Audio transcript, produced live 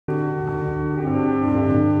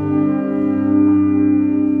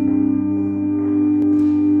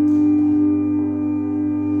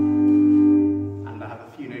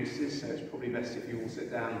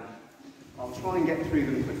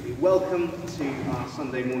to our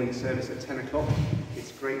Sunday morning service at 10 o'clock.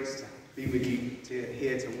 It's great to be with you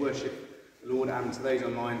here to worship the Lord, and to those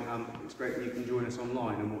online, it's great that you can join us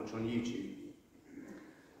online and watch on YouTube.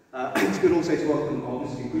 It's good also to welcome our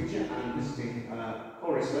visiting preacher and visiting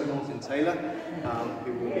chorister, Martyn Taylor,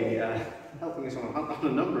 who will be helping us on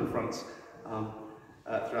a number of fronts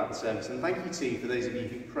throughout the service. And thank you too for those of you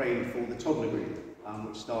who prayed for the toddler group,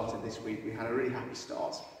 which started this week. We had a really happy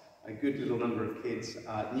start. A good little number of kids,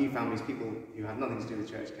 new families, people who had nothing to do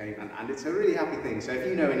with church came, and it's a really happy thing. So if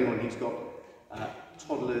you know anyone who's got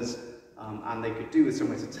toddlers and they could do with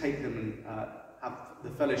somewhere to take them and have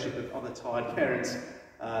the fellowship of other tired parents,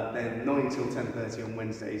 then 9 till 10:30 on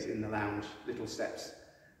Wednesdays in the lounge, little steps.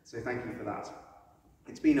 So thank you for that.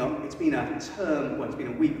 It's been a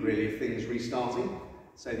week really of things restarting.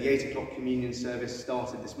 So the 8 o'clock communion service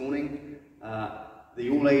started this morning. The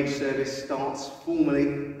all-age service starts formally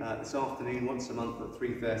this afternoon, once a month at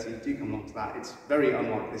 3:30. Do come along to that. It's very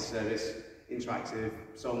unlike this service. Interactive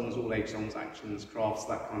songs, all-age songs, actions, crafts,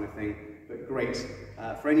 that kind of thing. But great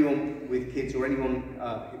for anyone with kids or anyone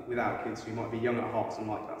without kids who might be young at heart and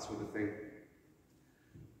like that sort of thing.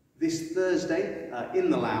 This Thursday, in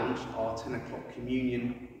the lounge, our 10 o'clock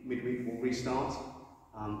communion midweek will restart.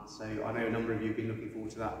 So I know a number of you have been looking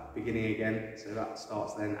forward to that beginning again, so that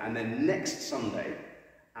starts then. And then next Sunday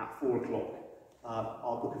at 4 o'clock,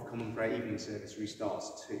 our Book of Common Prayer evening service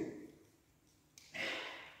restarts too.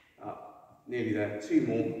 Nearly there, 2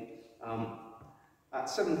 more. At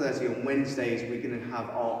 7:30 on Wednesdays, we're going to have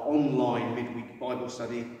our online midweek Bible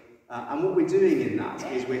study. And what we're doing in that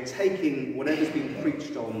is we're taking whatever's been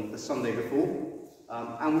preached on the Sunday before,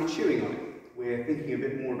 and we're chewing on it. We're thinking a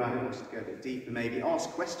bit more about it, wanting to go a bit deeper, maybe ask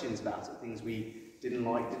questions about it, things we didn't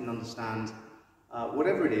like, didn't understand.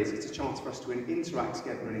 Whatever it is, it's a chance for us to interact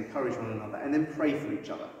together and encourage one another, and then pray for each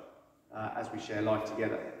other as we share life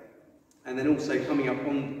together. And then also coming up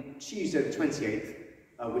on Tuesday the 28th,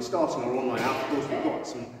 we're starting our online out. Of course, we've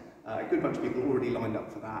got a good bunch of people already lined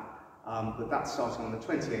up for that. But that's starting on the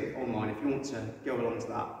 28th online. If you want to go along to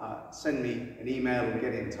that, send me an email or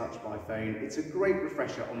get in touch by phone. It's a great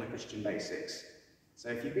refresher on the Christian basics. So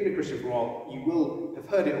if you've been a Christian for a while, you will have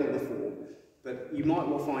heard it all before, but you might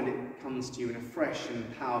well find it comes to you in a fresh and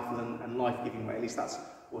powerful and life-giving way. At least that's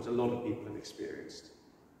what a lot of people have experienced.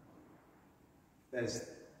 There's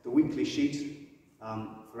the weekly sheet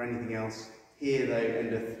for anything else. Here, though,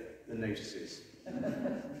 endeth the notices.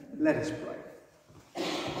 Let us pray.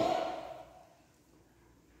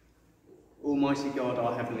 Almighty God,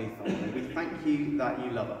 our Heavenly Father, we thank you that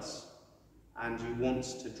you love us and you want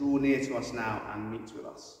to draw near to us now and meet with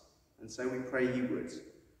us. And so we pray you would,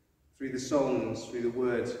 through the songs, through the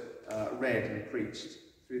word read and preached,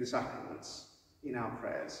 through the sacraments, in our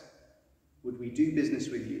prayers, would we do business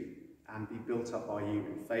with you and be built up by you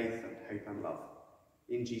in faith and hope and love.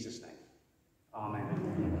 In Jesus' name,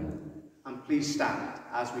 amen. And please stand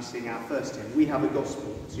as we sing our first hymn. We have a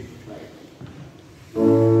gospel to proclaim.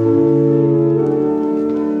 Amen.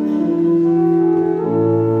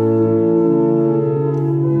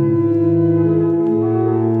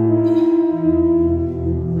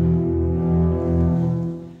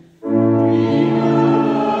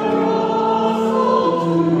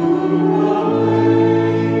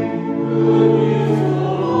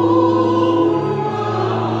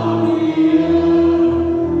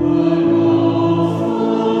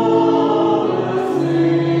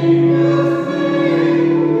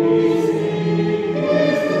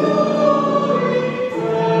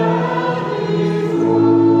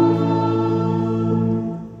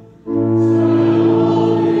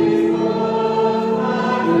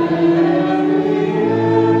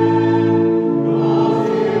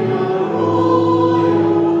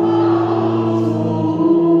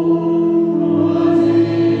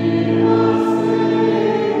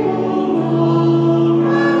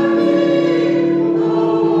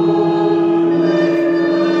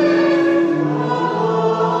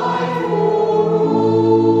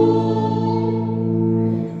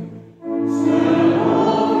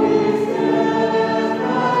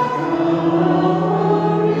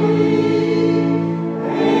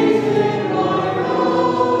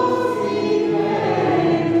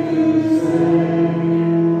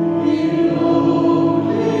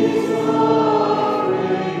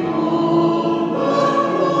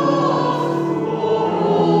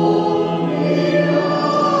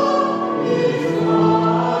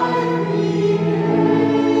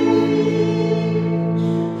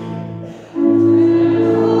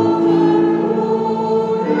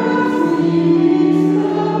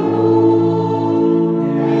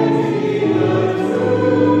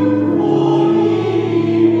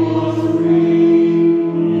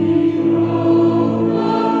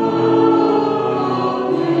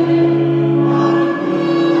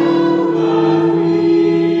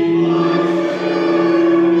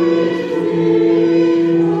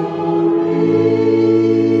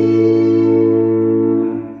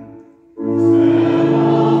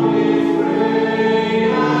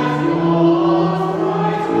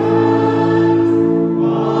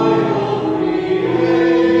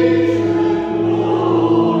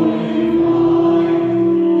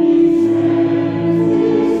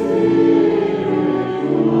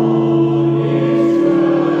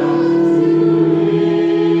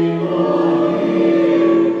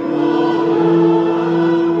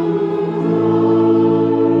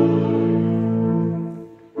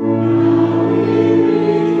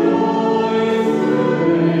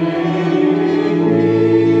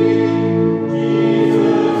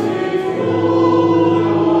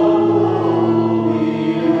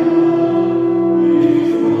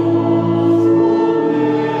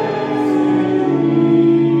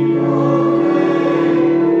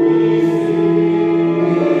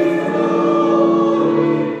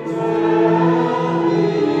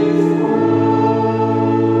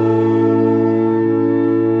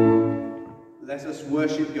 Let us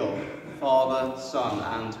worship God, Father, Son,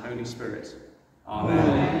 and Holy Spirit.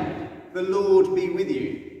 Amen. The Lord be with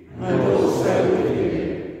you. And also with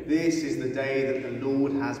you. This is the day that the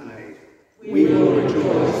Lord has made. We will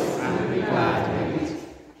rejoice and be glad in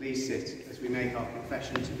it. Please sit as we make our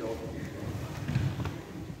confession to God.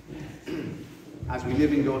 As we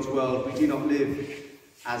live in God's world, we do not live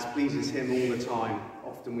as pleases him all the time.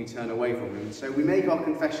 Often we turn away from him. So we make our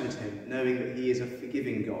confession to him, knowing that he is a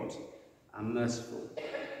forgiving God and merciful,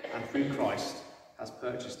 and through Christ has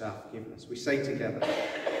purchased our forgiveness. We say together,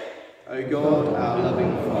 O God, our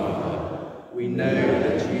loving Father, we know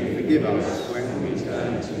that you forgive us when we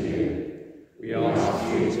turn to you. We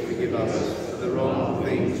ask you to forgive us for the wrong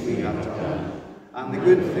things we have done and the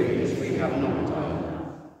good things we have not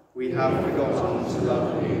done. We have forgotten to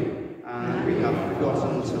love you, and we have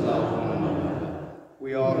forgotten to love one another.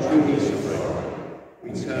 We are truly sorry.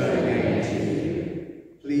 We turn again to you.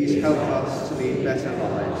 Please help us to lead better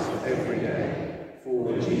lives every day,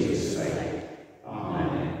 for Jesus' sake.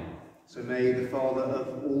 Amen. So may the Father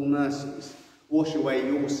of all mercies wash away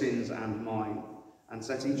your sins and mine, and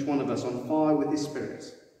set each one of us on fire with his Spirit,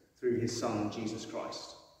 through his Son, Jesus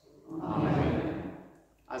Christ. Amen.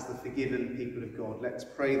 As the forgiven people of God, let's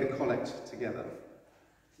pray the collect together.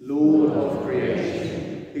 Lord of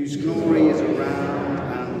creation, whose glory is around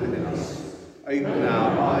and within us, open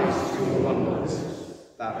our eyes to your wonders,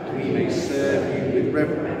 that we may serve you with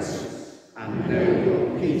reverence and know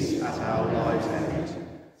your peace at our lives' end.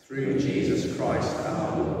 Through Jesus Christ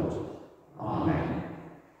our Lord. Amen.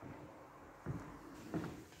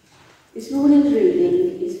 This morning's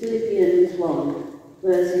reading is Philippians 1,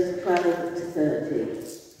 verses 12 to 30.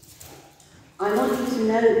 I want you to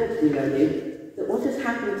know, beloved, that what has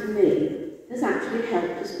happened to me has actually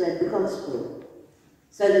helped to spread the gospel,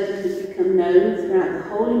 so that it has become known throughout the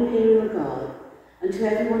whole imperial guard and to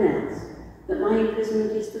everyone else that my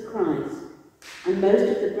imprisonment is for Christ, and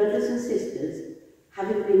most of the brothers and sisters,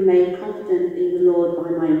 having been made confident in the Lord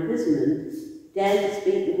by my imprisonment, dare to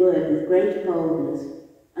speak the word with great boldness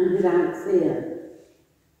and without fear.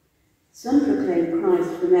 Some proclaim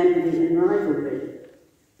Christ from envy and rivalry,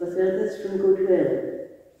 but others from goodwill.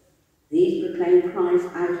 These proclaim Christ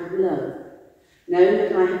out of love, knowing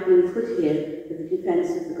that I have been put here for the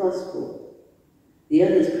defence of the gospel. The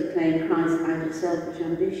others proclaim Christ out of selfish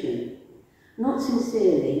ambition, not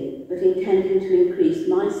sincerely, but intending to increase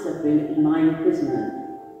my suffering in my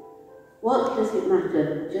imprisonment. What does it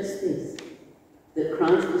matter? Just this, that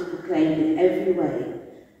Christ is proclaimed in every way,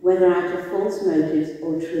 whether out of false motives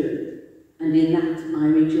or true, and in that I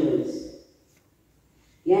rejoice.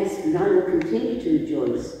 Yes, and I will continue to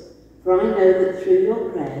rejoice, for I know that through your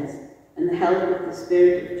prayers and the help of the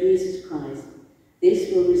Spirit of Jesus Christ,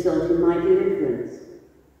 this will result in my deliverance.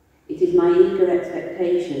 It is my eager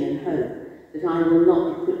expectation and hope that I will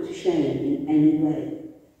not be put to shame in any way,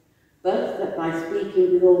 but that by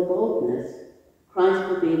speaking with all boldness, Christ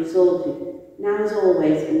will be exalted, now as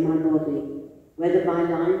always in my body, whether by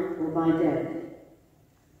life or by death.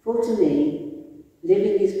 For to me,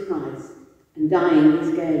 living is Christ, and dying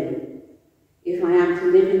is gain. If I am to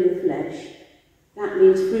live in the flesh, that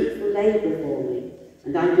means fruitful labour for me,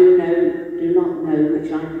 and I do not know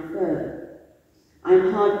which I prefer. I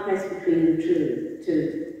am hard pressed between the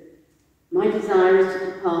two. My desire is to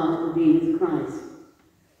depart and be with Christ,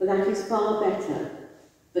 for that is far better,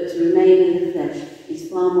 but to remain in the flesh is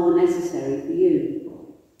far more necessary for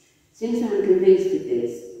you. Since I am convinced of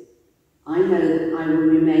this, I know that I will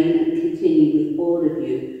remain and continue with all of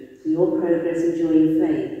you for your progress and joy in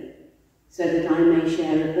faith, so that I may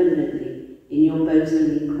share abundantly in your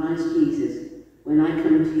boasting in Christ Jesus when I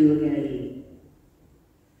come to you again.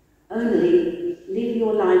 Only live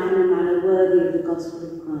your life in a manner worthy of the gospel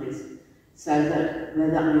of Christ, so that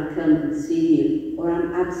whether I come and see you or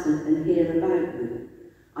am absent and hear about you,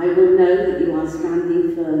 I will know that you are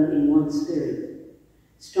standing firm in one spirit,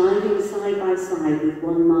 striving side by side with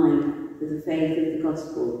one mind for the faith of the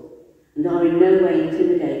gospel, and are in no way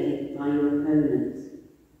intimidated by your opponents.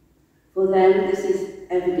 For them this is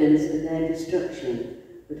evidence of their destruction,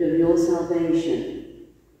 but of your salvation,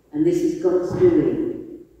 and this is God's doing,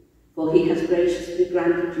 for he has graciously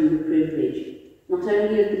granted you the privilege not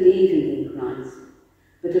only of believing in Christ,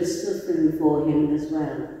 but of suffering for him as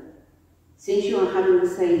well, since you are having the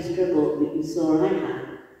same struggle that you saw I had,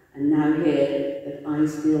 and now hear that I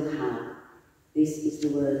still have. This is the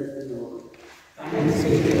word of the Lord. Thanks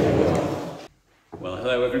be to God. Well,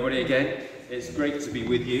 hello everybody again. It's great to be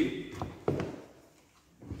with you.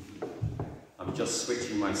 I'm just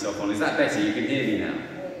switching myself on. Is that better? You can hear me now?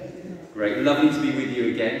 Great. Lovely to be with you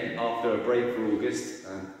again after a break for August.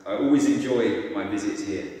 I always enjoy my visits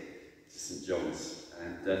here St John's.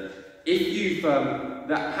 And if you've,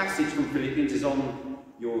 that passage from Philippians is on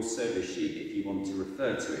your service sheet if you want to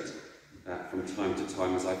refer to it from time to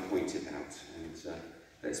time as I point it out. And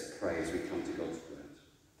let's pray as we come to God's word.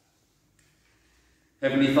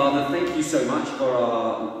 Heavenly Father, thank you so much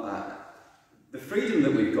for the freedom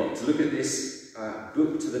that we've got to look at this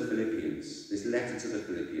book to the Philippians, this letter to the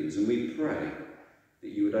Philippians, and we pray that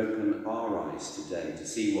you would open our eyes today to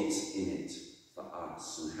see what's in it for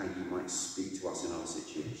us and how you might speak to us in our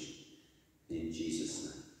situation. In Jesus'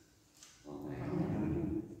 name.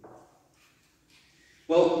 Amen.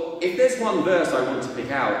 Well, if there's one verse I want to pick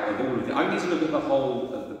out of all of it, I need to look at the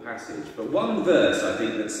whole of the passage, but one verse I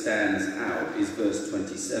think that stands out is verse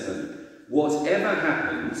 27. Whatever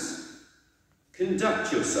happens,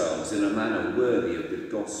 conduct yourselves in a manner worthy of the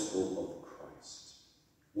gospel of Christ.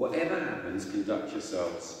 Whatever happens, conduct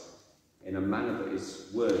yourselves in a manner that is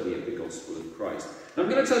worthy of the gospel of Christ. Now, I'm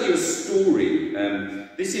going to tell you a story.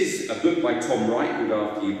 This is a book by Tom Wright, called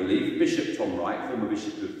After You Believe, Bishop Tom Wright, former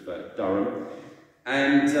Bishop of Durham.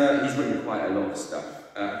 And he's written quite a lot of stuff.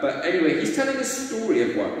 But anyway, he's telling a story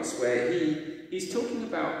of once where he's talking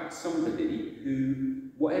about somebody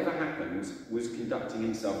who, whatever happened, was conducting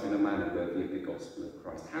himself in a manner worthy of the gospel of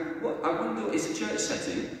Christ. I wonder, it's a church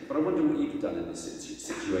setting, but I wonder what you've done in this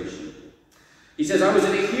situation. He says, I was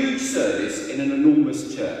in a huge service in an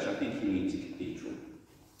enormous church, I think he means a cathedral,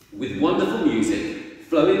 with wonderful music,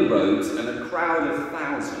 flowing robes, and a crowd of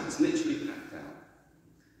thousands, literally packed out.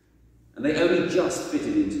 And they only just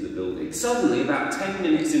fitted into the building. Suddenly, about 10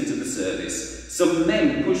 minutes into the service, some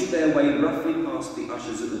men pushed their way roughly past the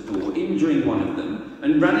ushers at the door, injuring one of them,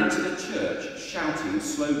 and ran into the church, shouting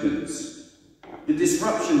slogans. The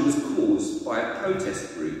disruption was caused by a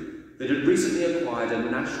protest group that had recently acquired a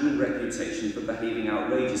national reputation for behaving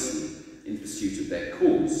outrageously in pursuit of their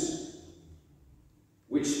cause,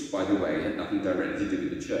 which, by the way, had nothing directly to do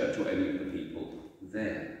with the church or any of the people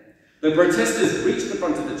there. The protesters reached the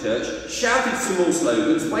front of the church, shouted some more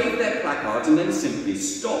slogans, waved their placards, and then simply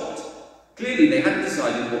stopped. Clearly, they hadn't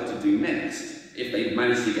decided what to do next, if they'd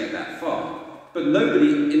managed to get that far. But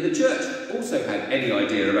nobody in the church also had any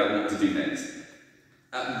idea about what to do next.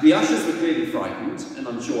 The ushers were clearly frightened and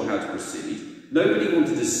unsure how to proceed. Nobody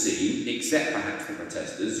wanted to see, except perhaps the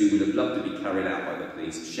protesters, who would have loved to be carried out by the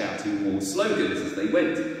police, shouting more slogans as they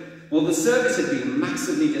went. Well, the service had been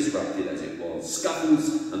massively disrupted as it was.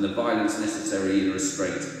 Scuffles and the violence necessary in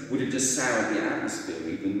restraint would have just soured the atmosphere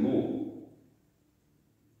even more.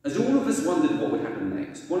 As all of us wondered what would happen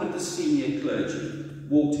next, one of the senior clergy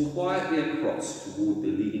walked quietly across toward the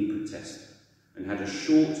leading protester and had a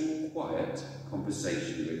short, quiet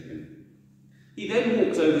conversation with him. He then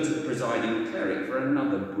walked over to the presiding cleric for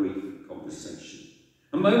another brief conversation.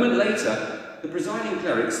 A moment later, the presiding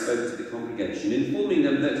cleric spoke to the congregation, informing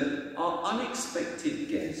them that our unexpected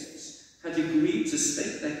guests had agreed to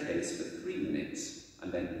state their case for 3 minutes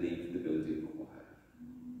and then leave the building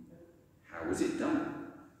quietly. How was it done?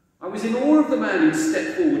 I was in awe of the man who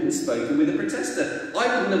stepped forward and spoken with a protester.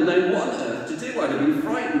 I wouldn't have known what on earth to do. I'd have been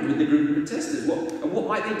frightened with the group of protesters. What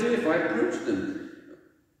might they do if I approached them?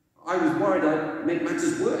 I was worried I'd make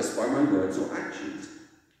matters worse by my words or actions.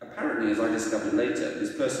 Apparently, as I discovered later,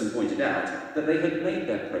 this person pointed out that they had made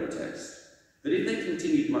their protest, that if they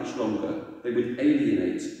continued much longer, they would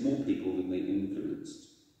alienate more people than they influenced.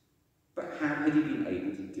 But how had he been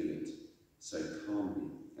able to do it so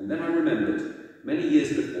calmly? And then I remembered, many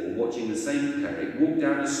years before, watching the same cleric walk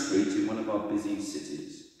down a street in one of our busy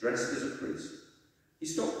cities, dressed as a priest. He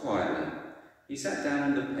stopped quietly. He sat down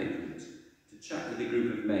on the pavement to chat with a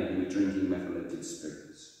group of men who were drinking methylated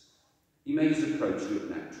spirits. He made his approach look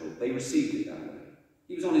natural. They received it that way.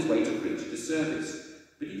 He was on his way to preach the service,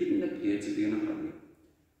 but he didn't appear to be in a hurry.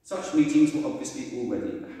 Such meetings were obviously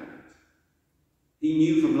already a habit. He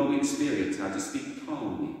knew from long experience how to speak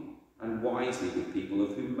calmly and wisely with people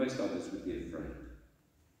of whom most others would be afraid.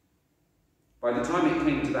 By the time it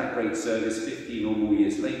came to that great service 15 or more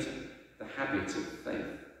years later, the habit of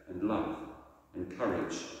faith and love and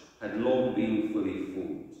courage had long been fully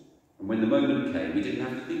formed. And when the moment came, he didn't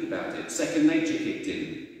have to think about it. Second nature kicked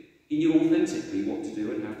in. He knew authentically what to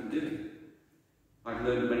do and how to do it. I've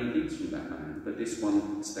learned many things from that man, but this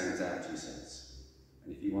one stands out, he says.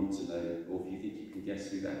 And if you want to know, or if you think you can guess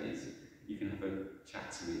who that is, you can have a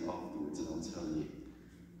chat to me afterwards and I'll tell you.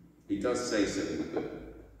 He does say so in the book.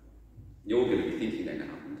 You're going to be thinking then, I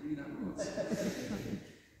wonder who that was.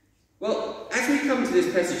 Well, as we come to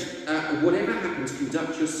this passage, whatever happens,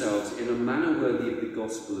 conduct yourselves in a manner worthy of the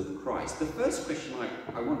gospel of Christ. The first question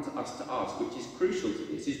I want us to ask, which is crucial to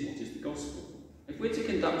this, is what is the gospel? If we're to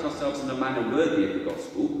conduct ourselves in a manner worthy of the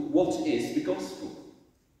gospel, what is the gospel?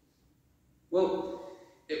 Well,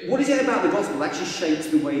 what is it about the gospel that actually shapes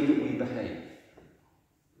the way that we behave?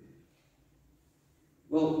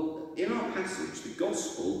 Well, in our passage, the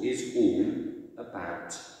gospel is all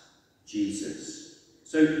about Jesus.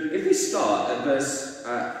 So if we start at verse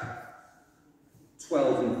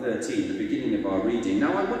 12 and 13, the beginning of our reading.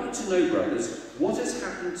 Now I want you to know, brothers, what has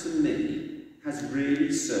happened to me has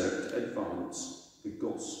really served to advance the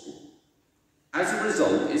gospel. As a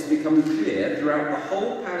result, it's become clear throughout the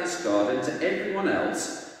whole palace guard and to everyone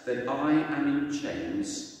else that I am in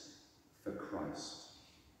chains for Christ.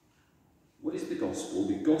 What is the gospel?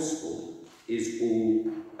 The gospel is all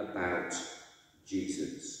about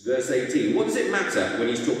Jesus. Verse 18, what does it matter when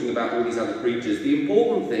he's talking about all these other preachers? The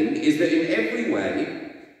important thing is that in every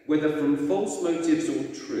way, whether from false motives or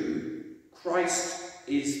true, Christ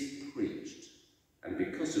is preached. And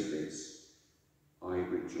because of this, I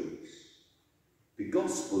rejoice. The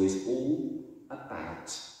gospel is all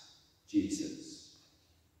about Jesus.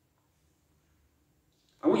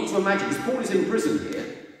 I want you to imagine, because Paul is in prison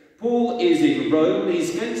here. Paul is in Rome.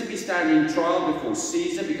 He's going to be standing trial before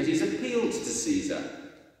Caesar because he's appealed to Caesar.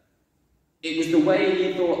 It was the way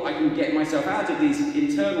he thought, I can get myself out of these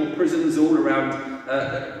internal prisons all around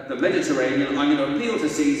the Mediterranean. I'm going to appeal to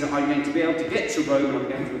Caesar. I'm going to be able to get to Rome and I'm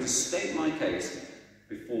going to be able to state my case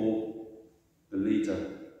before the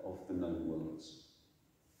leader of the known worlds.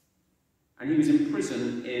 And he was in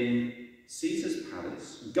prison in Caesar's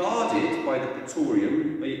palace, guarded by the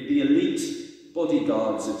Praetorium, the elite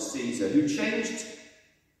bodyguards of Caesar, who changed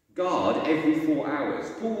guard every 4 hours.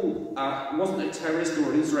 Paul wasn't a terrorist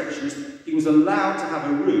or an insurrectionist. He was allowed to have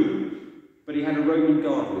a room, but he had a Roman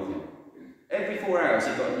guard with him. Every 4 hours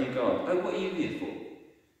he got a new guard. Oh, what are you here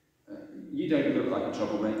for? You don't look like a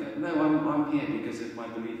troublemaker. No, I'm here because of my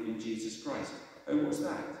belief in Jesus Christ. Oh, what's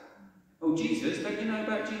that? Oh, Jesus? Don't you know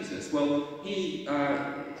about Jesus? Well, we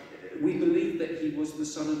believe that he was the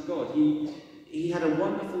Son of God. He had a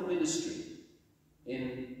wonderful ministry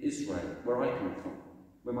in Israel, where I come from,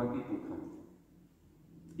 where my people come from.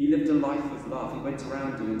 He lived a life of love. He went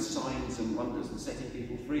around doing signs and wonders and setting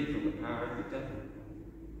people free from the power of the devil.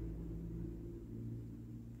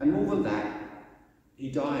 And more than that,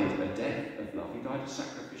 he died a death of love. He died a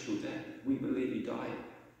sacrificial death. We believe he died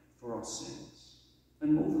for our sins.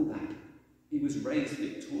 And more than that, he was raised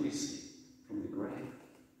victoriously from the grave.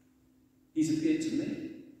 He's appeared to me.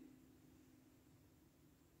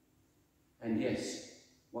 And yes,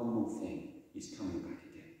 one more thing, he's coming back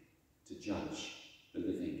again to judge the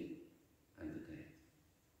living and the dead.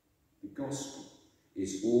 The gospel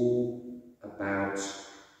is all about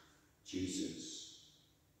Jesus.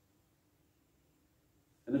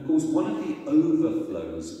 And of course, one of the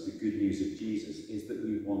overflows of the good news of Jesus is that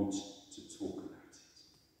we want to talk about it.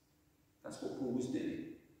 That's what Paul was doing.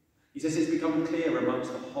 He says it's become clear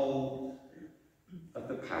amongst the whole of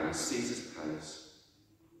the palace, Caesar's palace,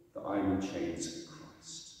 that I am in chains for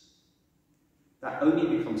Christ. That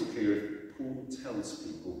only becomes clear if Paul tells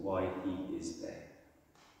people why he is there.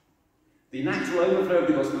 The natural overflow of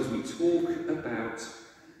the gospel is we talk about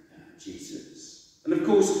Jesus. And of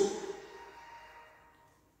course,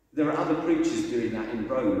 there are other preachers doing that in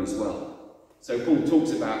Rome as well. So Paul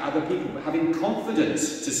talks about other people having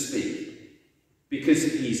confidence to speak because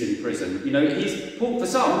he's in prison. You know, for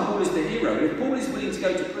some, Paul is the hero. If Paul is willing to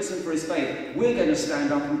go to prison for his faith, we're going to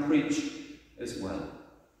stand up and preach as well.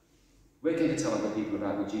 We're going to tell other people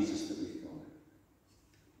about the Jesus that we follow.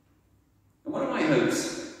 And one of my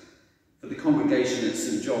hopes for the congregation at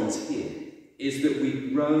St John's here is that we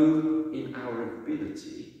grow in our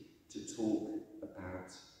ability to talk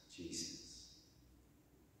about Jesus.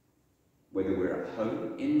 Whether we're at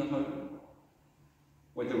home, in the home,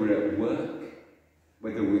 whether we're at work,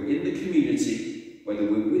 whether we're in the community, whether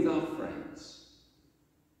we're with our friends,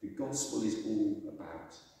 the gospel is all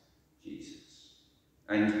about Jesus.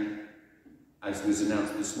 And as was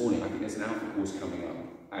announced this morning, I think there's an Alpha course coming up,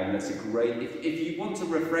 and that's a great, if you want a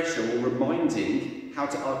refresher or reminding how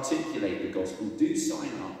to articulate the gospel, do sign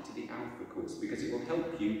up to the Alpha course, because it will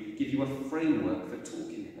help you, give you a framework for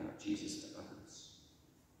talking about Jesus to others.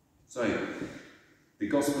 So, the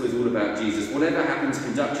gospel is all about Jesus. Whatever happens,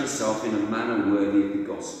 conduct yourself in a manner worthy of the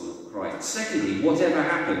gospel of Christ. Secondly, whatever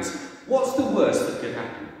happens, what's the worst that could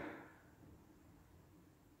happen?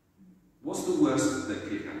 What's the worst that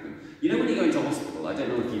could happen? You know, when you go into hospital, I don't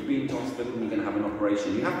know if you've been to hospital and you're going to have an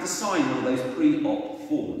operation, you have to sign one of those pre-op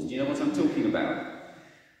forms. Do you know what I'm talking about?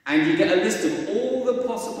 And you get a list of all the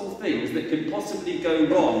possible things that could possibly go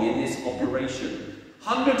wrong in this operation.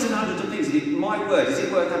 Hundreds and hundreds of things. My word, is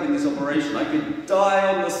it worth having this operation? I could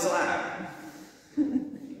die on the slab.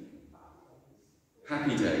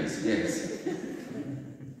 Happy days, yes.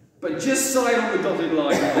 But just sign on the dotted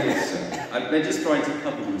line later. And they're just trying to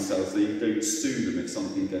cover themselves so you don't sue them if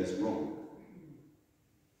something goes wrong.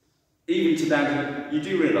 Even to that, you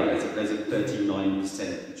do realise that there's a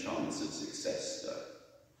 39% chance of success,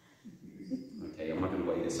 though. Okay, I'm not going to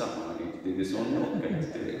weigh this up. Am I going to do this or I'm not going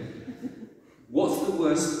to do it? What's the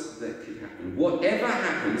worst that could happen? Whatever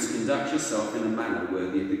happens, conduct yourself in a manner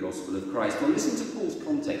worthy of the gospel of Christ. Well, listen to Paul's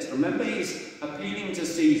context. Remember, he's appealing to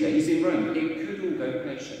Caesar. He's in Rome. It could all go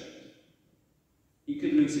pear-shaped. He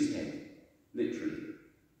could lose his head, literally.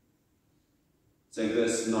 So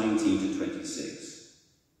verse 19 to 26.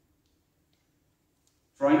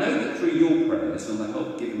 For I know that through your prayers and the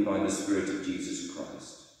help given by the Spirit of Jesus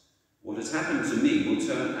Christ, what has happened to me will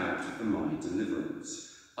turn out for my deliverance.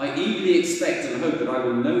 I eagerly expect and hope that I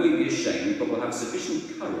will no way be ashamed, but will have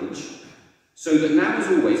sufficient courage, so that now as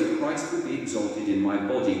always Christ will be exalted in my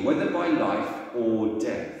body, whether by life or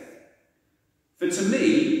death. For to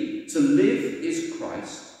me, to live is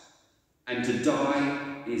Christ, and to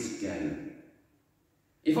die is gain.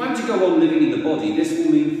 If I'm to go on living in the body, this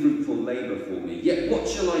will mean fruitful labour for me. Yet what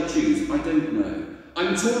shall I choose? I don't know.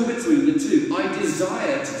 I'm torn between the two. I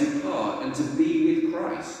desire to depart and to be with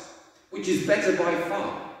Christ, which is better by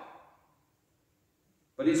far.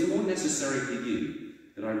 But it's more necessary for you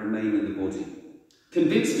that I remain in the body.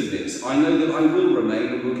 Convinced of this, I know that I will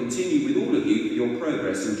remain and will continue with all of you for your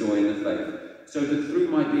progress and joy in the faith, so that through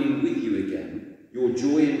my being with you again, your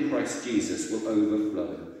joy in Christ Jesus will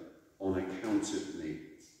overflow on account of me.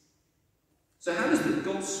 So how does the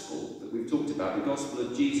gospel that we've talked about, the gospel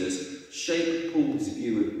of Jesus, shape Paul's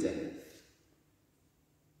view of death?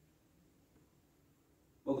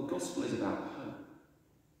 Well, the gospel is about hope.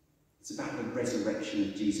 It's about the resurrection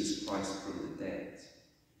of Jesus Christ from the dead.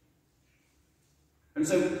 And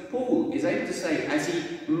so Paul is able to say, as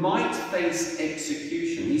he might face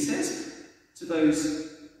execution, he says to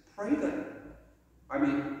those, pray that I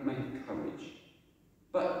may have courage.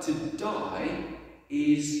 But to die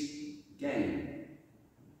is gain.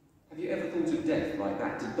 Have you ever thought of death like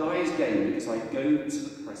that? To die is gain because I go to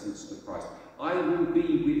the presence of Christ. I will be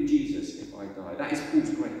with Jesus if I die. That is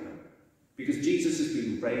Paul's great hope. Because Jesus has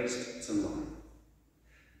been raised to life.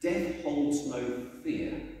 Death holds no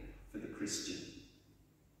fear for the Christian.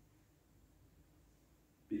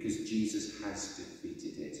 Because Jesus has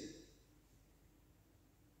defeated it.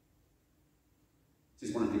 This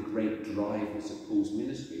is one of the great drivers of Paul's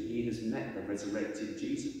ministry. He has met the resurrected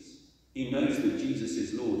Jesus. He knows that Jesus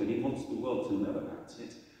is Lord and he wants the world to know about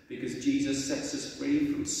it because Jesus sets us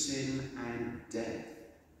free from sin and death.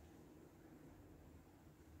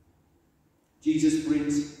 Jesus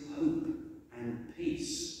brings hope and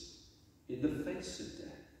peace in the face of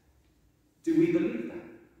death. Do we believe that?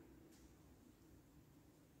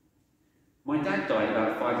 My dad died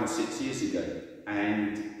about 5 or 6 years ago,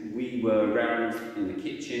 and we were around in the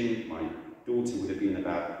kitchen. My daughter would have been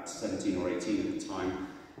about 17 or 18 at the time,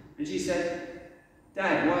 and she said,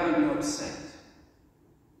 "Dad, why are you upset?"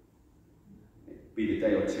 It'd be the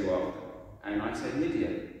day or two after, and I said,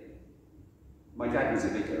 "Lydia," my dad was a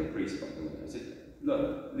vicar, a priest by the way. I said,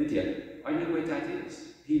 "Look, Lydia, I know where Dad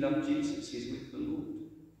is. He loved Jesus. He's with the Lord."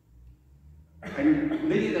 And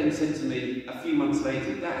Lydia then said to me a few months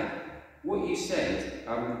later, "Dad, what you said,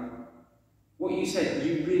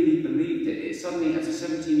 you really believed it. It suddenly, as a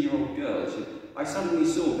 17-year-old girl, I suddenly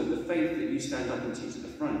saw that the faith that you stand up and teach at the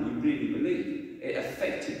front, you really believe. It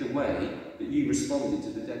affected the way that you responded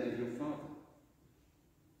to the death of your father."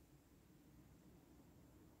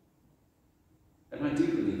 And I do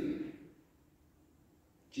believe it.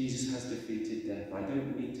 Jesus has defeated death. I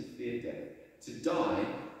don't need to fear death. To die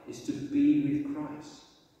is to be with Christ.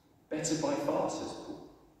 Better by far, says Paul.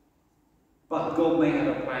 But God may have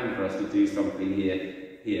a plan for us to do something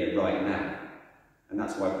here, right now. And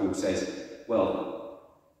that's why Paul says,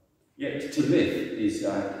 well, yeah, to live is,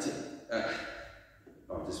 I'll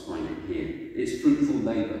just find it here. It's fruitful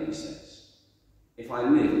labour, he says. If I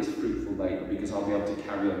live, it's fruitful labour because I'll be able to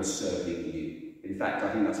carry on serving you. In fact,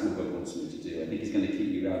 I think that's what God wants me to do. I think he's going to keep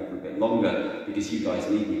you around for a bit longer because you guys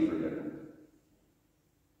need me for a bit longer.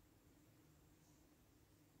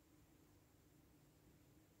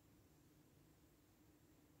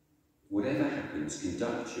 Whatever happens,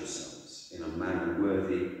 conduct yourselves in a manner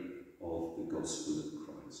worthy of the gospel of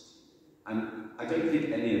Christ. And I don't think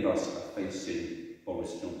any of us are facing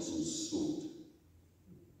Boris Johnson's sword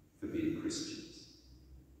for being Christians.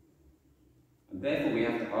 And therefore we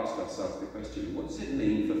have to ask ourselves the question, what does it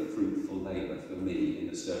mean for fruitful labour for me in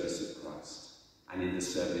the service of Christ and in the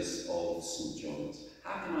service of St John's?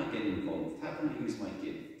 How can I get involved? How can I use my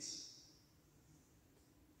gifts?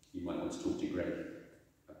 You might want to talk to Greg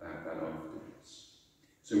about that afterwards.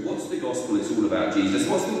 So what's the gospel? It's all about Jesus.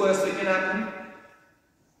 What's the worst that could happen?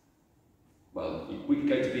 Well, we could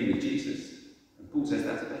go to be with Jesus. And Paul says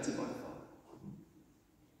that's better by far.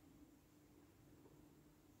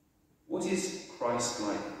 What is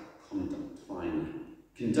Christ-like conduct, finally?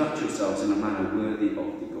 Conduct yourselves in a manner worthy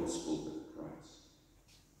of the gospel of Christ.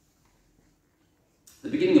 At the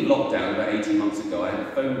beginning of lockdown, about 18 months ago, I had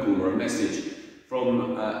a phone call or a message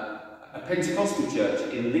from a Pentecostal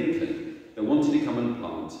church in Lincoln that wanted to come and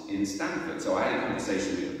plant in Stamford. So I had a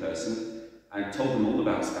conversation with the person and told them all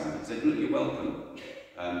about Stamford. I said, look, you're welcome.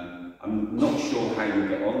 I'm not sure how you'll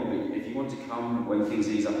get on, but if you want to come when things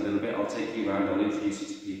ease up a little bit, I'll take you around, I'll introduce you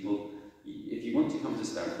to people. If you want to come to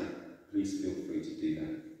Stamford, please feel free to do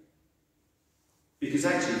that. Because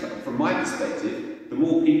actually, from my perspective, the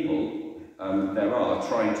more people there are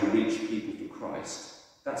trying to reach people for Christ,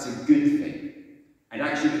 that's a good thing. And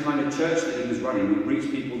actually the kind of church that he was running would reach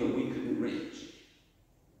people that we couldn't reach.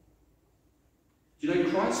 Do you know,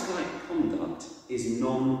 Christ-like conduct is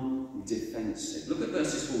non-defensive. Look at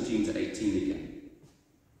verses 14 to 18 again.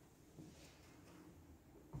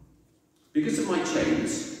 Because of my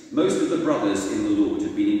chains, most of the brothers in the Lord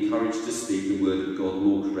have been encouraged to speak the word of God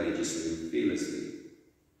more courageously and fearlessly.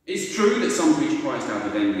 It's true that some preach Christ out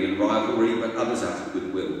of envy and rivalry, but others out of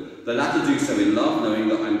goodwill. The latter do so in love, knowing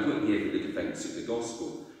that I'm put here for the defence of the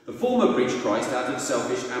gospel. The former preach Christ out of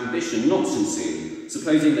selfish ambition, not sincerely,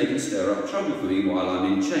 supposing they can stir up trouble for me while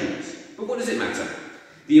I'm in chains. But what does it matter?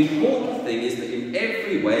 The important thing is that in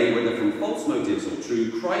every way, whether from false motives or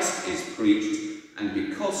true, Christ is preached, and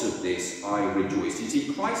because of this I rejoice. You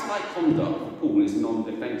see, Christ-like conduct for Paul is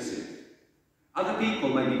non-defensive. Other people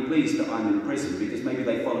may be pleased that I'm in prison because maybe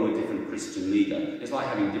they follow a different Christian leader. It's like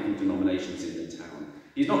having different denominations in the town.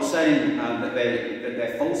 He's not saying that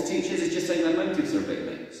they're false teachers, he's just saying their motives are a bit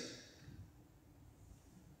mixed.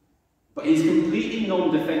 But he's completely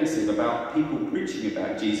non-defensive about people preaching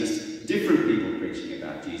about Jesus, different people preaching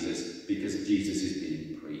about Jesus, because Jesus is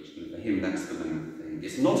being preached. And for him, that's the main thing.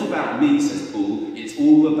 It's not about me, says Paul, it's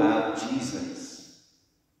all about Jesus.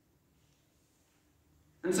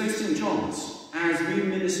 And so St John's, as new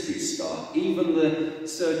ministries start, even the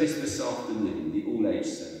service this afternoon, the all-age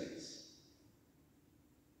service,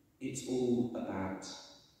 it's all about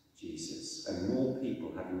Jesus and more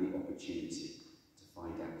people having the opportunity to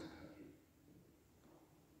find out about him.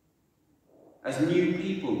 As new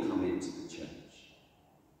people come into the church,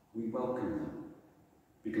 we welcome them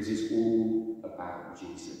because it's all about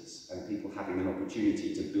Jesus and people having an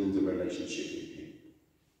opportunity to build a relationship with him.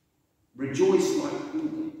 Rejoice like Paul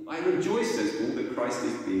did. I rejoice, says Paul, that Christ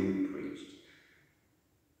is being preached.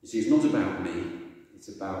 You see, it's not about me, it's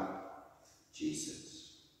about Jesus.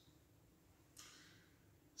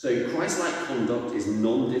 So Christ-like conduct is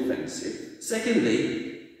non-defensive.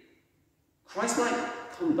 Secondly,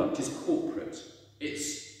 Christ-like conduct is corporate.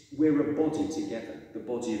 We're a body together, the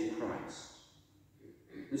body of Christ.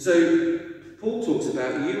 And so Paul talks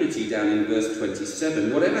about unity down in verse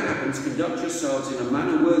 27. Whatever happens, conduct yourselves in a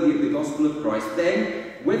manner worthy of the gospel of Christ.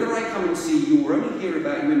 Then, whether I come and see you or only hear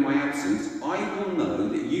about you in my absence, I will know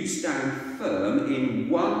that you stand firm in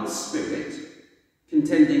one spirit,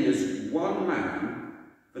 contending as one man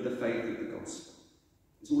for the faith of the gospel.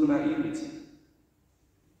 It's all about unity.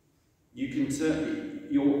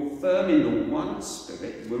 You're firm in the one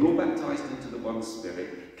spirit. We're all baptized into the one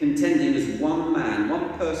spirit, contending as one man,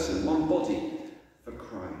 one person, one body for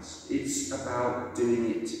Christ. It's about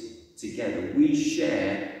doing it together. We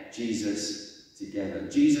share Jesus together.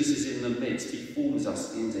 Jesus is in the midst. He forms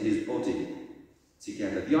us into his body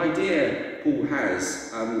together. The idea Paul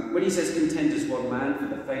has, when he says contend as one man for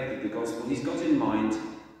the faith of the gospel, he's got in mind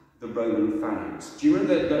the Roman phalanx. Do you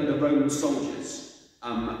remember the Roman soldiers?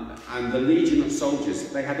 And the legion of soldiers,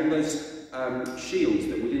 they had all those shields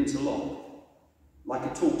that would interlock, like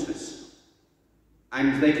a tortoise.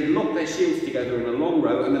 And they could lock their shields together in a long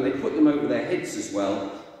row, and then they put them over their heads as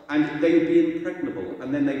well, and they would be impregnable,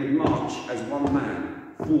 and then they would march as one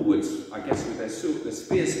man forwards, I guess with their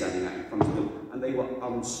spear standing out in front of them, and they were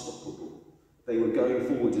unstoppable. They were going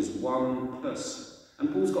forward as one person.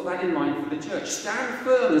 And Paul's got that in mind for the church. Stand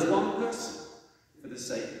firm as one person for the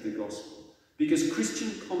sake of the gospel. Because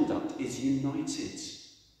Christian conduct is united.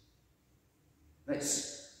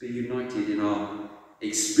 Let's be united in our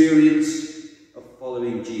experience of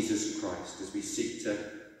following Jesus Christ as we seek to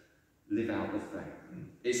live out the faith.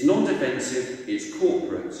 It's non-defensive, it's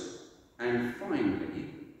corporate, and finally,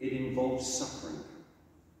 it involves suffering.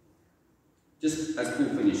 Just as Paul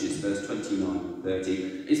finishes, verse 29 and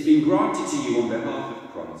 30, it's been granted to you on behalf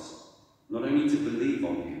of Christ, not only to believe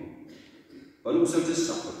on him, but also to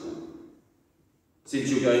suffer for him. Since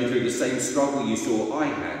you're going through the same struggle you saw I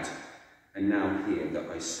had, and now hear that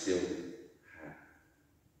I still have.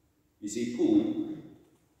 You see, Paul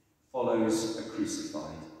follows a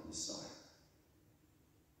crucified Messiah.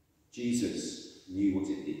 Jesus knew what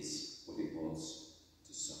it was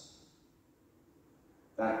to suffer.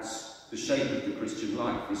 That's the shape of the Christian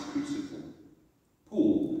life, is crucible.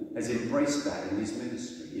 Paul has embraced that in his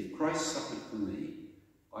ministry. If Christ suffered for me,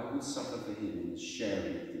 I will suffer for him in the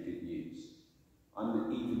sharing of the good news.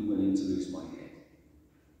 I'm even willing to lose my head.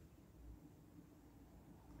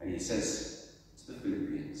 And he says to the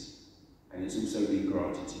Philippians, and it's also been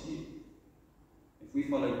granted to you, if we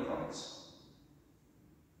follow Christ,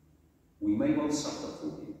 we may well suffer for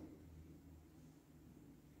him.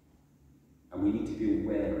 And we need to be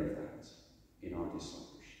aware of that in our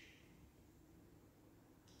discipleship.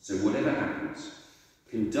 So whatever happens,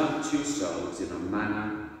 conduct yourselves in a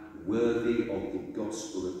manner worthy of the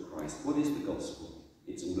gospel of Christ. What is the gospel?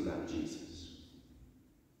 It's all about Jesus.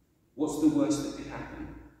 What's the worst that could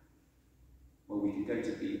happen? Well, we could go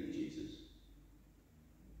to be with Jesus.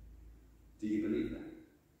 Do you believe that?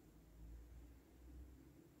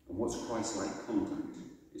 And what's Christ-like conduct?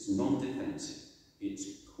 It's non-defensive, it's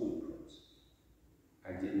corporate,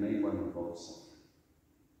 and it may well involve suffering.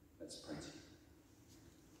 Let's pray together.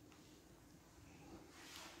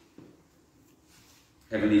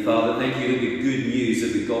 Heavenly Father, thank you that the good news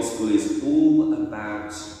of the gospel is all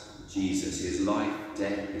about Jesus, his life,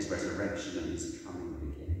 death, his resurrection, and his coming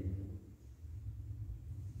again.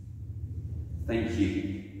 Thank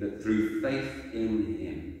you that through faith in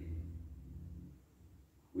him,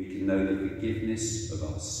 we can know the forgiveness of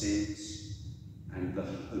our sins and the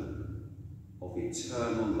hope of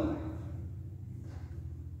eternal life.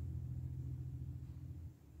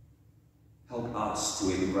 Help us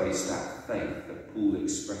to embrace that faith that Paul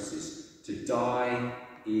expresses. To die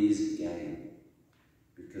is gain,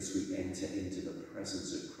 because we enter into the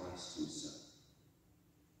presence of Christ himself.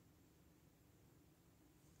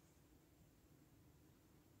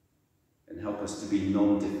 And help us to be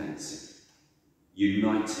non-defensive,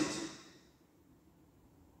 united,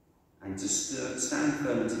 and to stand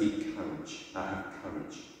firm and to have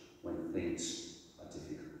courage when things are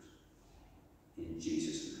difficult. In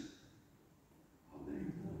Jesus' name.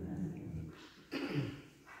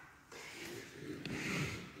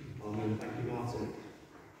 Amen. Thank you, Martin.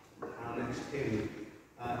 Our next hymn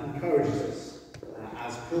encourages us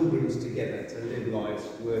as pilgrims together to live lives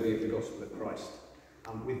worthy of the gospel of Christ.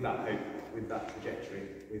 With that hope, with that trajectory,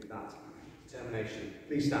 with that determination.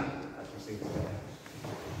 Please stand as we sing together.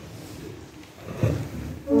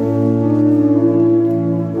 Oh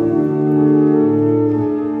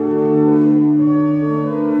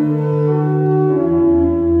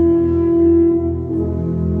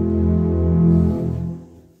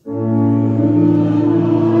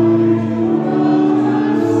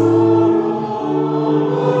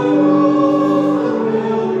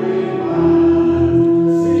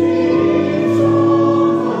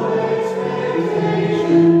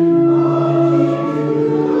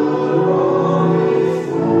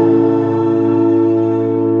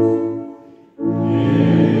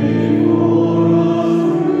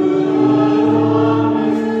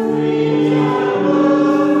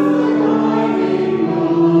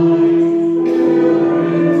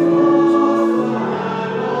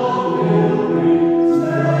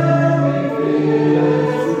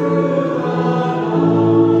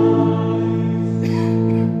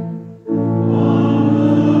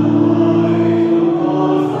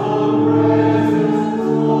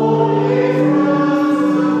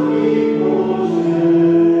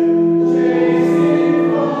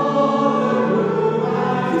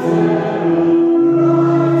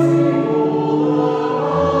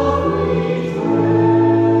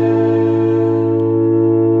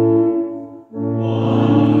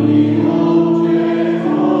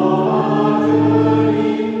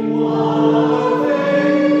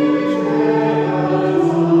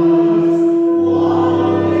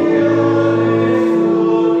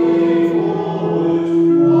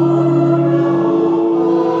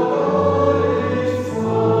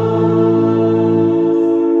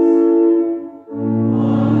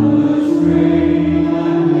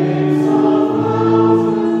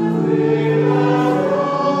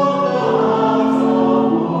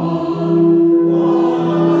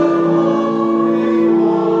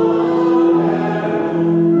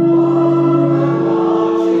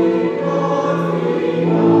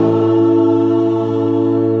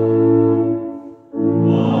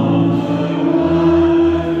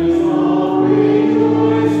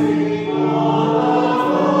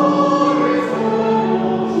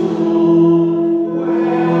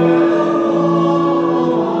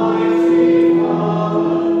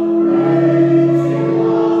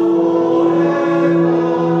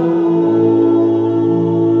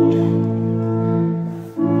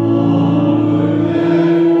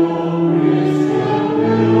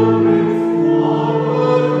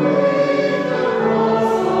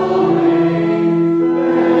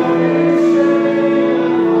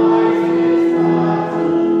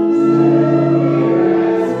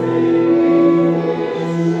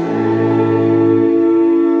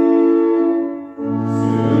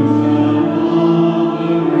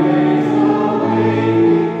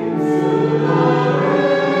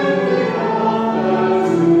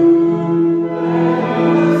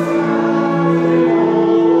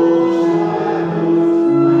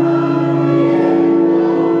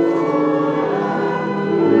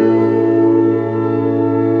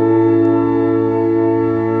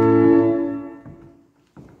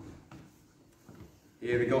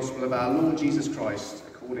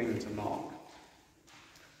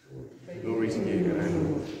to you, O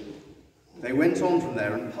Lord. They went on from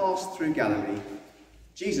there and passed through Galilee.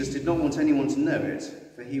 Jesus did not want anyone to know it,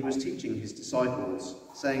 for he was teaching his disciples,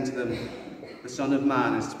 saying to them, "The Son of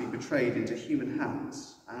Man is to be betrayed into human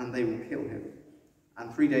hands, and they will kill him.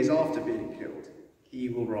 And 3 days after being killed, he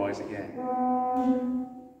will rise again."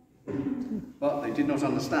 But they did not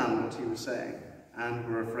understand what he was saying, and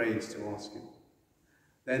were afraid to ask him.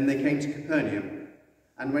 Then they came to Capernaum,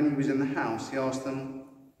 and when he was in the house, he asked them,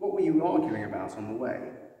 "What were you arguing about on the way?"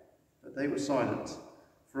 But they were silent,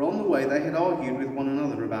 for on the way they had argued with one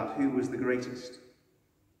another about who was the greatest.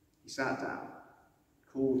 He sat down,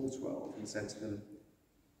 called the 12, and said to them,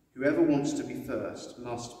 "Whoever wants to be first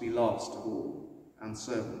must be last of all, and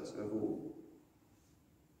servant of all."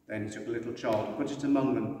 Then he took a little child and put it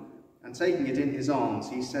among them, and taking it in his arms,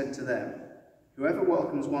 he said to them, "Whoever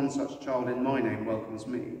welcomes one such child in my name welcomes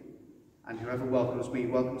me, and whoever welcomes me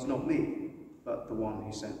welcomes not me, but the one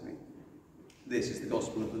who sent me." This is the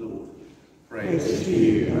gospel of the Lord. Praise to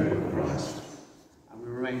you, O Christ. And we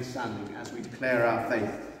remain standing as we declare our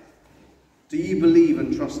faith. Do you believe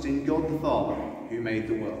and trust in God the Father, who made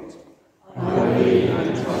the world? I believe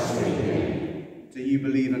and trust in him. Do you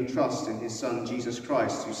believe and trust in his Son, Jesus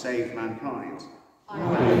Christ, who saved mankind?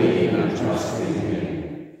 I believe and trust in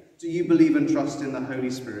him. Do you believe and trust in the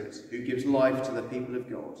Holy Spirit, who gives life to the people of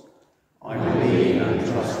God? I believe and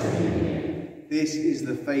trust in him. This is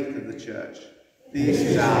the faith of the Church. This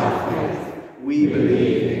is our faith. We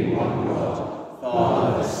believe in one God,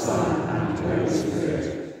 Father, Son, and Holy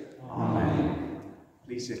Spirit. Amen.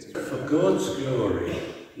 Please sit. For God's glory,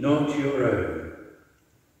 not your own.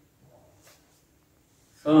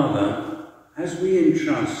 Father, as we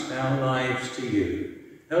entrust our lives to you,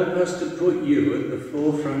 help us to put you at the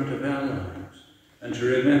forefront of our lives and to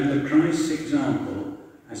remember Christ's example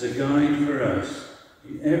as a guide for us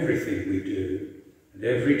in everything we do and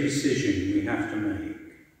every decision we have to make.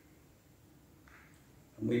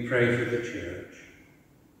 And we pray for the Church.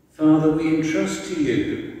 Father, we entrust to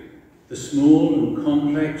you the small and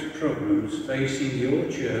complex problems facing your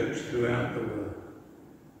Church throughout the world.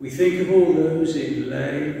 We think of all those in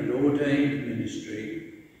lay and ordained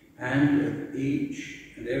ministry and of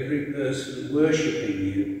each and every person worshipping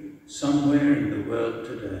you somewhere in the world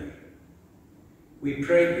today. We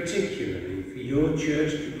pray particularly for your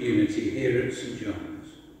church community here at St John's,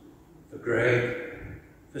 for Greg,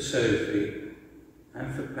 for Sophie,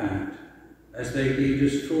 and for Pat, as they lead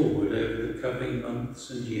us forward over the coming months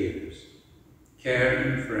and years,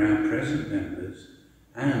 caring for our present members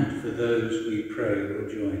and for those we pray will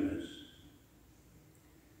join us.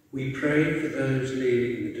 We pray for those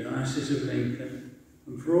leading the Diocese of Lincoln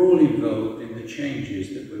and for all involved in the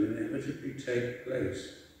changes that will inevitably take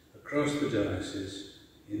place across the diocese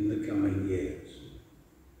in the coming years.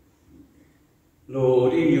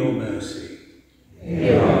 Lord, in your mercy,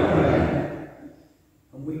 hear our prayer.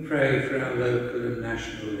 And we pray for our local and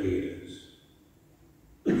national leaders.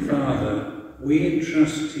 Father, we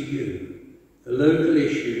entrust to you the local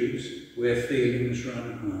issues where feelings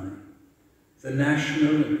run high, the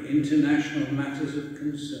national and international matters of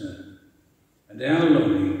concern, and our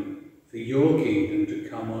longing for your kingdom to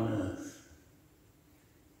come on earth.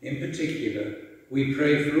 In particular, we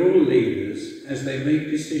pray for all leaders as they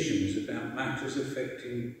make decisions about matters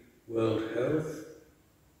affecting world health,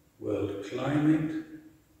 world climate,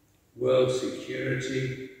 world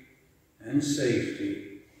security and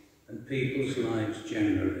safety, and people's lives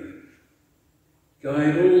generally.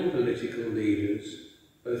 Guide all political leaders,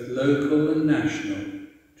 both local and national,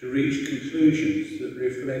 to reach conclusions that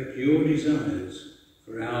reflect your desires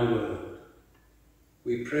for our world.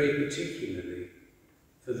 We pray particularly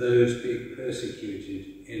for those being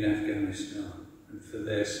persecuted in Afghanistan and for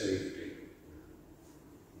their safety.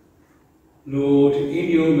 Lord, in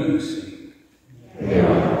your mercy, hear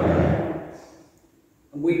our prayer.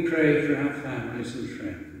 and we pray for our families and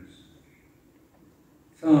friends.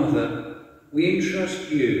 Father, we entrust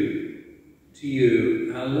to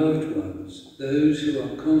you, our loved ones, those who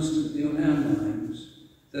are constantly on our minds,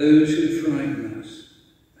 those who frighten us,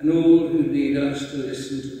 and all who need us to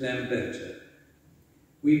listen to them better.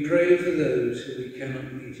 We pray for those who we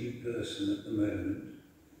cannot meet in person at the moment,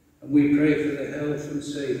 and we pray for the health and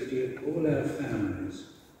safety of all our families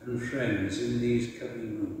and friends in these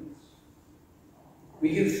coming months. We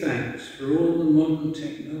give thanks for all the modern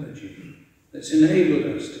technology that's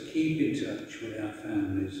enabled us to keep in touch with our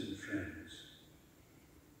families and friends.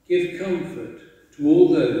 Give comfort to all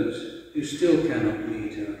those who still cannot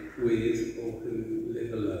meet up with or who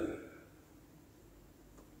live alone.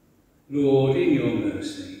 Lord, in your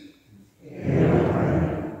mercy, hear our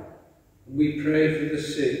prayer. we pray for the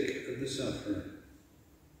sick and the suffering.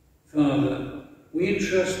 Father, we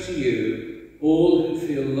entrust to you all who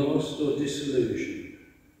feel lost or disillusioned,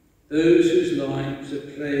 those whose lives are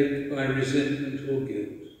plagued by resentment or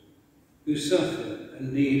guilt, who suffer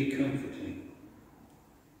and need comforting.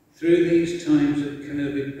 Through these times of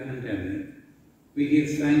COVID pandemic, we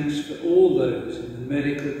give thanks for all those in the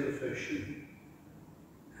medical profession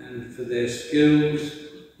and for their skills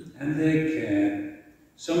and their care,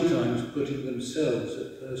 sometimes putting themselves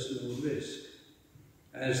at personal risk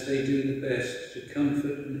as they do the best to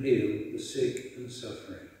comfort and heal the sick and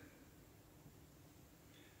suffering.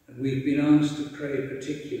 And we've been asked to pray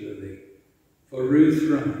particularly for Ruth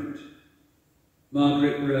Wright,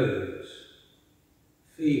 Margaret Rose,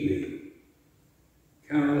 Phoebe,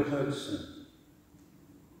 Carol Hudson,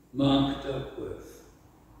 Mark Duckworth,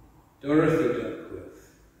 Dorothy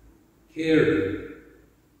Duckworth, Kieran,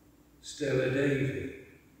 Stella Davey,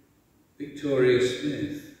 Victoria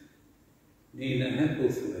Smith, Nina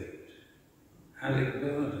Hepplethwaite, Alec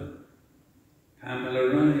Barden, Pamela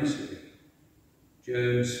Risley,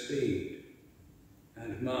 Joan Speed,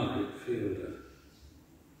 and Margaret Fielder.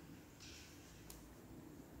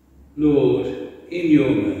 Lord, in your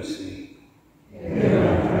mercy,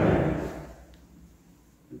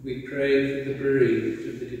 we pray for the bereaved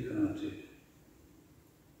and the departed.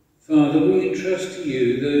 Father, we entrust to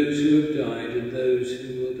you those who have died and those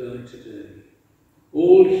who will die today,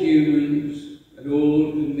 all humans and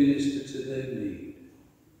all who minister to their need.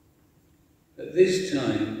 At this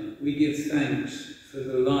time, we give thanks for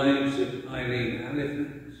the lives of Eileen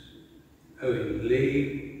Halifax, Owen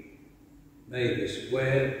Lee, Mavis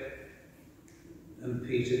Webb, and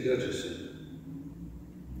Peter Gutterson.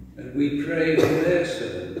 And we pray for their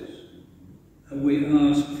souls, and we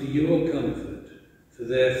ask for your comfort for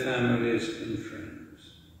their families and friends.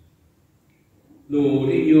 Lord,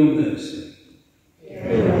 in your mercy.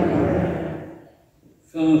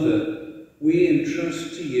 Father, we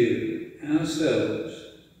entrust to you ourselves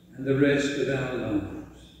and the rest of our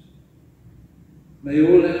lives. May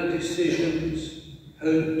all our decisions,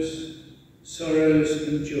 hopes, sorrows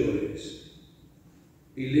and joys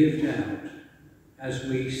be lived out as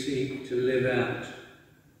we seek to live out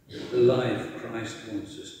the life Christ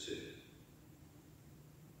wants us to.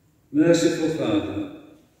 Merciful Father,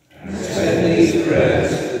 send these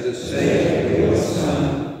prayers for the sake of your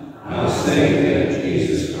Son, our Saviour,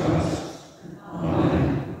 Jesus Christ.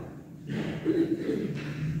 Amen.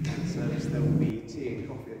 Service, there will be tea and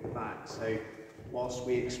coffee at the back, so whilst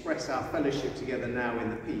we express our fellowship together now in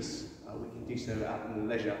the peace, we can do so at more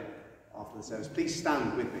leisure after the service. Please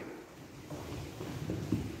stand with me.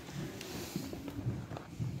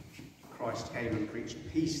 Christ came and preached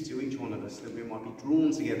peace to each one of us, that we might be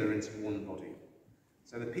drawn together into one body.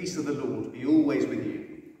 So the peace of the Lord be always with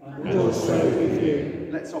you. And also with you.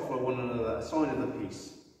 Let's offer one another a sign of the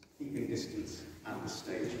peace, keeping distance at the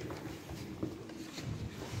stage.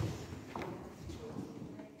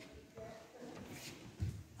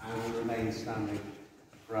 And we remain standing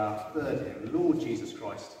for our third hymn. Lord Jesus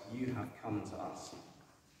Christ, you have come to us.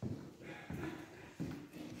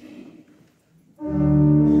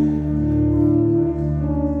 Amen.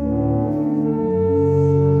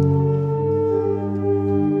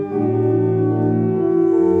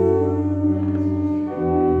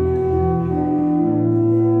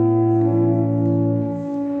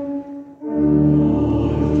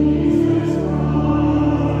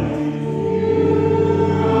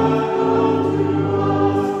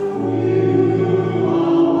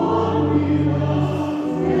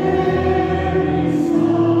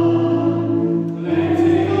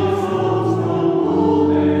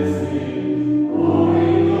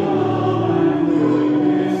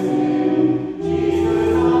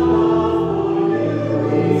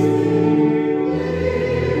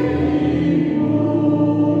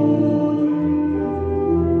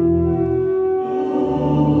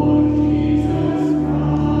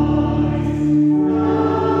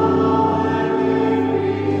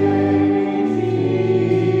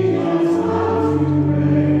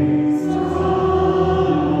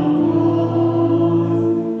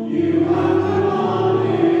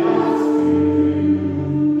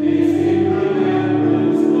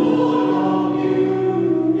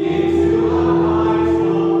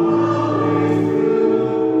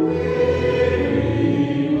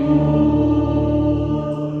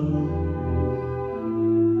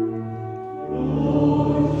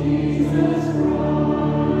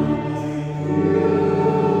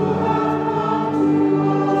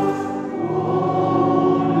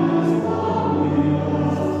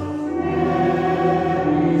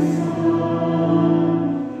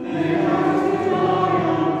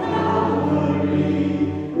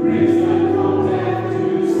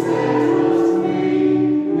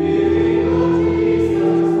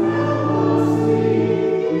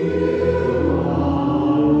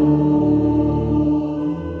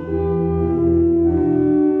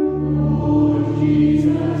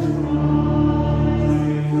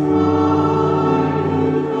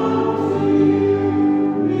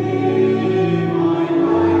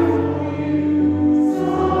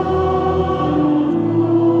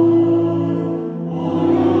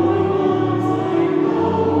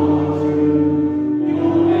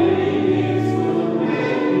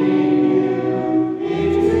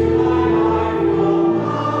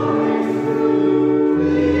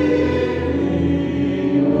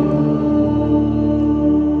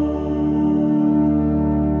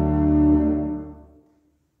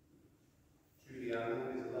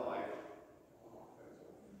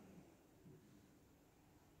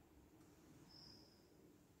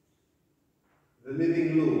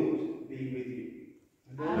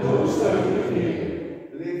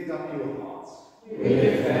 We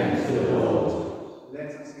give thanks to the Lord.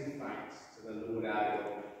 Let us give thanks to the Lord our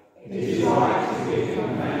God. It is right to give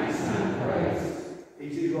him thanks and praise.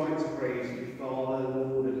 It is right to praise you, Father,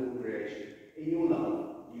 Lord of all creation. In your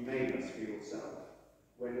love, you made us for yourself.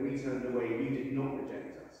 When we turned away, you did not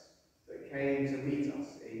reject us, but came to meet us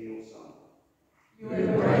in your Son. You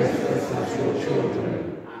embraced us as your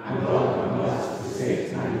children and welcomed us to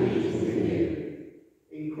sit and eat with you.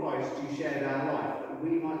 In Christ, you shared our life, that we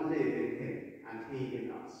might live in him and he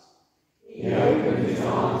in us. He opened his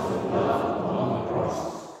arms of love upon the cross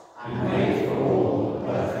and made for all the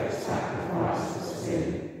perfect sacrifice for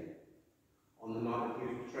sin. On the night that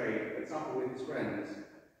he was betrayed, at supper with his friends,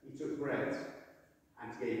 he took bread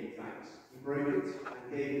and gave you thanks. He broke it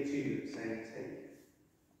and gave it to them, saying, "Take,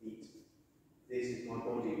 eat. This is my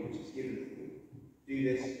body, which is given for you. Do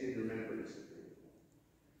this in remembrance of me."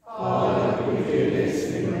 Father, we do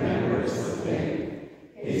this in remembrance of him.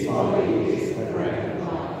 His body is the bread of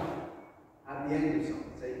life. At the end of supper,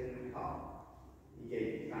 taking the cup, he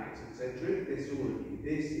gave you thanks and said, "Drink this, all of you.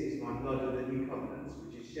 This is my blood of the new covenant,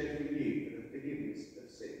 which is shed for you for the forgiveness of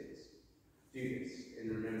sins. Do this in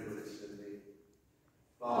remembrance of me."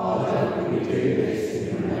 Father, we do this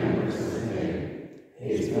in remembrance of him.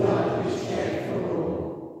 His blood is shed for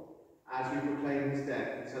all. As we proclaim his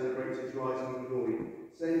death and celebrate his rising in glory,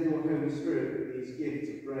 send your Holy Spirit that these gifts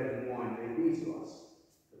of bread and wine may be to us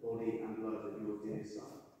the body and blood of your dear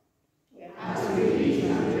Son. As we eat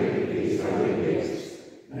and drink these holy gifts,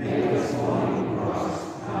 make us one in Christ,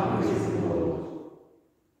 our risen Lord.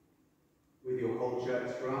 With your whole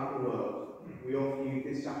church throughout the world, we offer you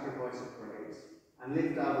this sacrifice of praise and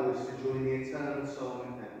lift our voice to join the eternal song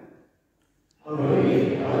in heaven.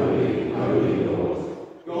 Holy, holy, holy Lord,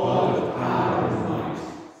 God of power and might,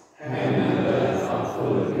 heaven and earth are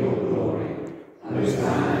full of your glory.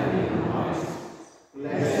 Hosanna in the highest.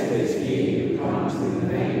 Blessed is he who comes in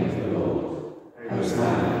the name of the Lord.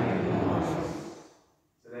 Hosanna in the highest.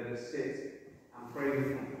 So let us sit and pray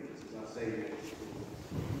with confidence as our Saviour.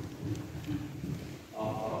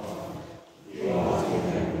 Our Father, You are in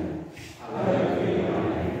heaven. Hallowed be thy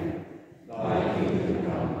name. Thy kingdom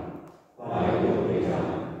come. Thy will be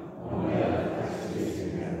done, on earth as it is in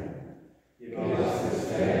heaven. Give us this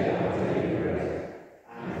day our daily bread,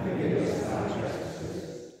 and forgive us our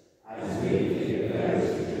trespasses, as we forgive those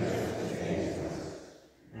who trespass against us.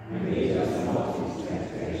 And lead us not into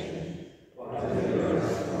temptation, but deliver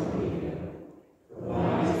us from evil. For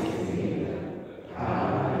thine is the kingdom, the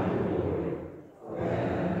power, and the glory,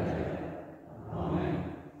 forever and ever. Amen.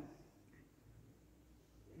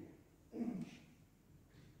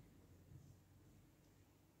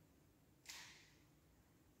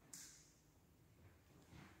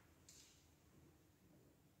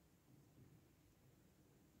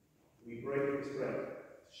 we break this bread to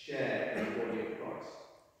share in the body of Christ.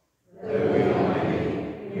 Though we are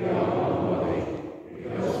many, we are one body,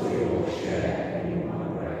 because we all share in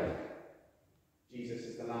one bread. Jesus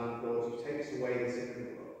is the Lamb of God who takes away the sin of the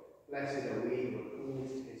world. Blessed are we who are called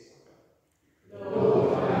to his supper.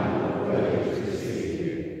 Lord, I am not worthy to receive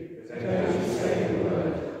you, but only say the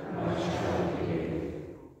word, and I shall be healed.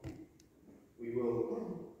 We will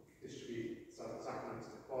distribute sacraments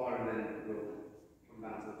to the choir, and then we'll come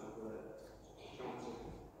down to the top of the chancel,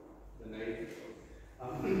 the nave.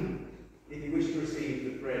 If you wish to receive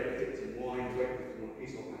the bread dipped in wine, wet with one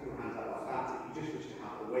piece of your hands out like that. If you just wish to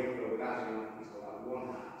have the wafer without any piece of that with one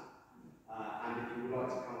hand, and if you would like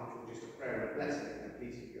to come up with just a prayer and a blessing, then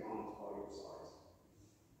please keep your arms by your sides.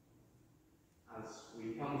 As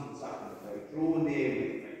we come to the sacrament, though, draw near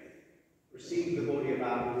with faith. Receive the body of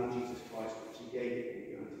our Lord Jesus Christ, which he gave for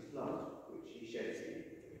you, and his blood, which he shed for you.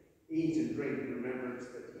 Eat and drink in remembrance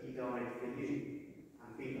that he died for you,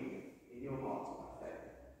 and feed on him in your hearts by faith,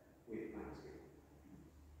 with thanksgiving.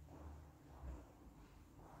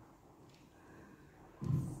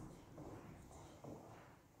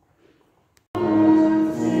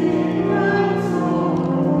 Thank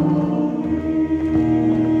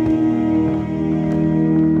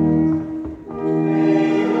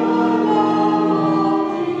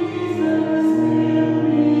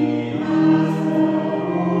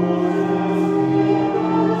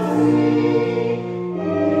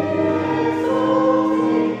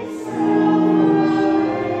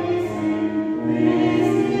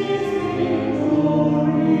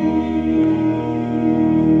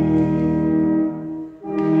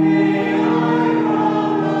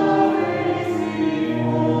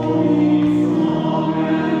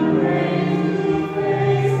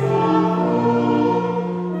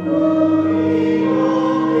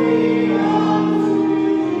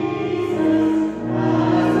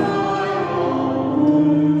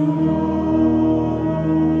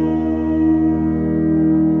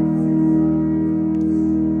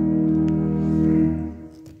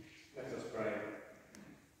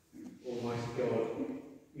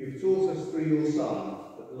through your Son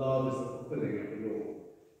that love is the fulfilling of the law.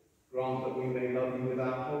 Grant that we may love you with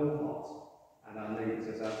our whole heart and our neighbours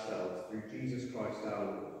as ourselves, through Jesus Christ our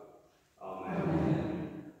Lord. Amen.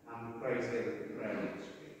 Amen. And we pray together the prayer of the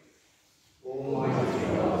Spirit.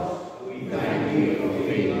 Almighty God, we thank you for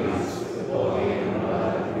giving us the body and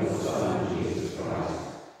blood of your Son, Jesus Christ.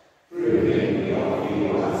 Through him we offer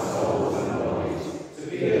you our souls and bodies to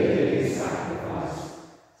be a living sacrifice.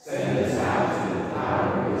 Send us out in the power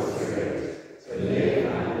of your Spirit to live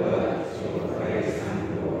and work to your praise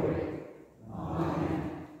and glory. Amen.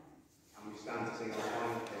 And we stand to sing our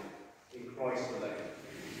final hymn, In Christ alone.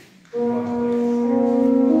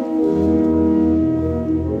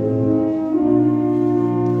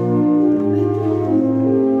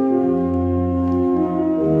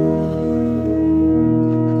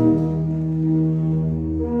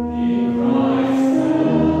 In Christ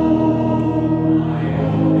alone.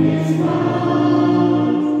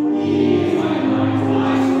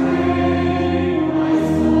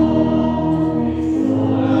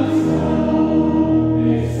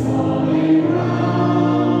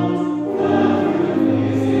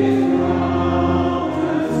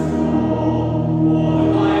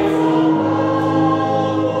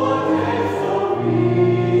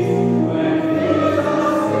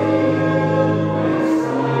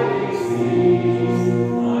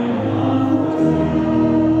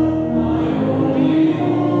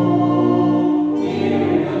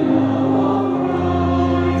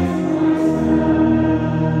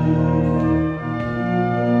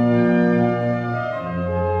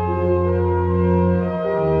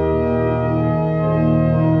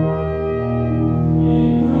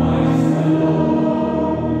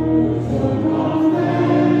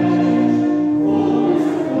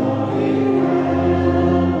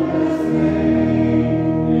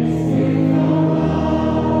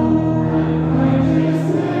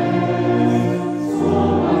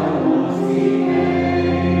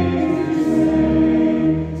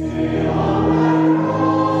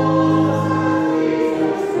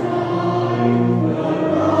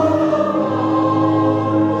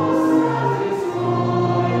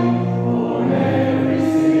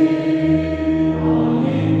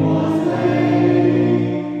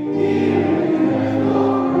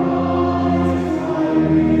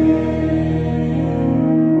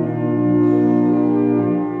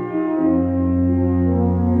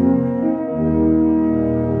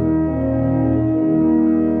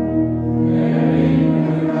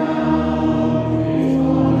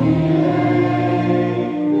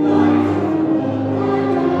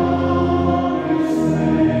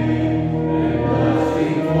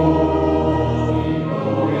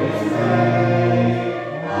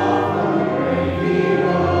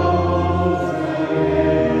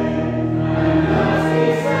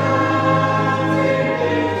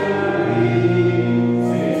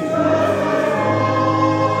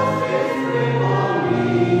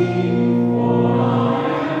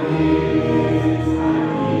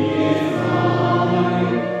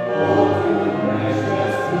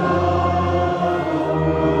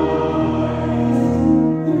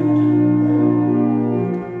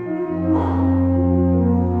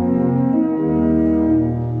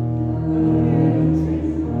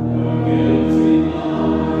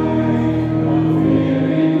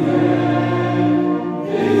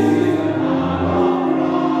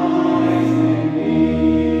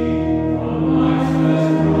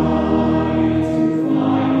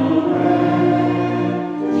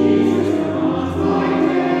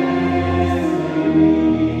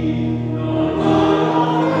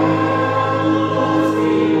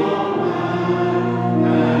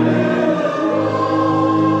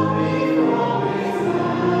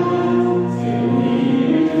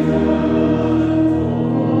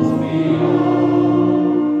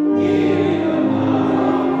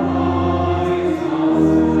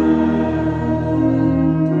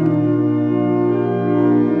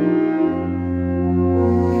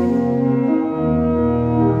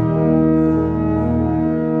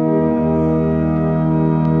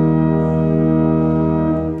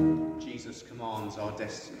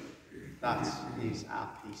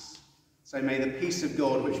 So may the peace of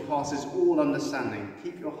God, which passes all understanding,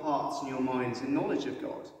 keep your hearts and your minds in knowledge of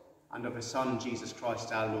God and of his Son, Jesus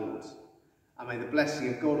Christ our Lord. And may the blessing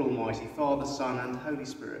of God Almighty, Father, Son, and Holy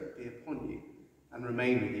Spirit be upon you and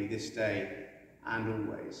remain with you this day and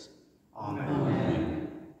always. Amen.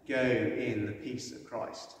 Amen. Go in the peace of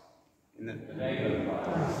Christ. In the name of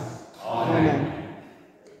Christ. Amen.